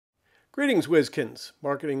Greetings, Whizkins.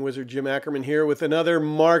 Marketing Wizard Jim Ackerman here with another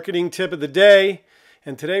marketing tip of the day.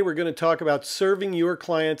 And today we're going to talk about serving your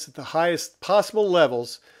clients at the highest possible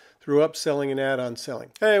levels through upselling and add-on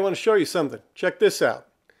selling. Hey, I want to show you something. Check this out.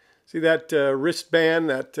 See that wristband,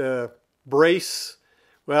 that brace?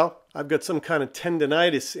 Well, I've got some kind of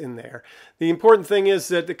tendonitis in there. The important thing is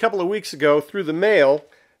that a couple of weeks ago through the mail,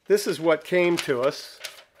 this is what came to us.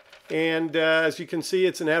 And as you can see,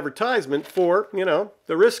 it's an advertisement for,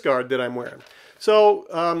 the wrist guard that I'm wearing.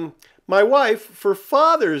 So my wife, for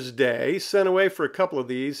Father's Day, sent away for a couple of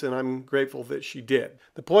these, and I'm grateful that she did.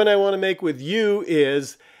 The point I want to make with you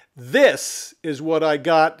is this is what I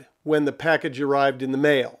got when the package arrived in the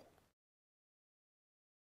mail.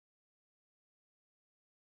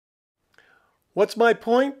 What's my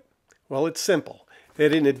point? Well, it's simple.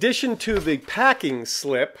 That in addition to the packing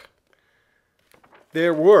slip,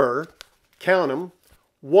 there were, count them,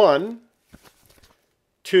 1,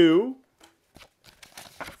 2,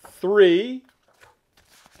 3,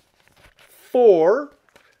 4,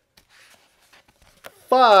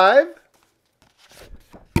 5,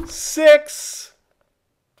 6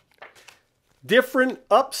 different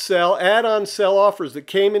upsell, add-on sell offers that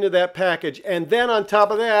came into that package. And then on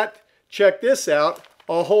top of that, check this out,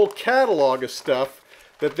 a whole catalog of stuff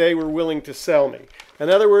that they were willing to sell me. In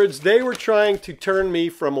other words, they were trying to turn me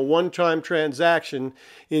from a one-time transaction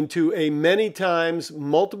into a many times,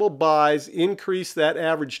 multiple buys, increase that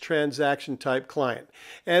average transaction type client.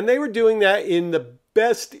 And they were doing that in the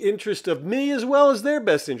best interest of me as well as their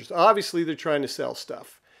best interest. Obviously, they're trying to sell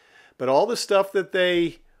stuff. But all the stuff that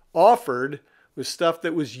they offered was stuff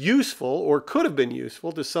that was useful or could have been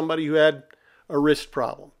useful to somebody who had a wrist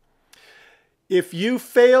problem. If you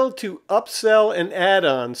fail to upsell and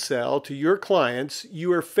add-on sell to your clients, you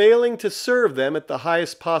are failing to serve them at the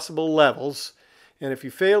highest possible levels. And if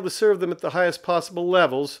you fail to serve them at the highest possible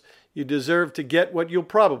levels, you deserve to get what you'll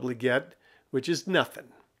probably get, which is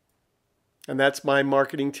nothing. And that's my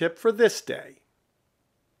marketing tip for this day.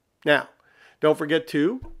 Now, don't forget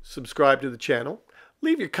to subscribe to the channel,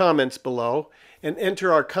 leave your comments below, and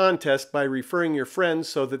enter our contest by referring your friends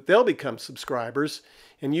so that they'll become subscribers,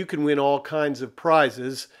 and you can win all kinds of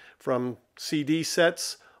prizes from CD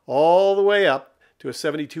sets all the way up to a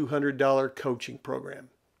 $7,200 coaching program.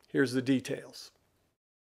 Here's the details.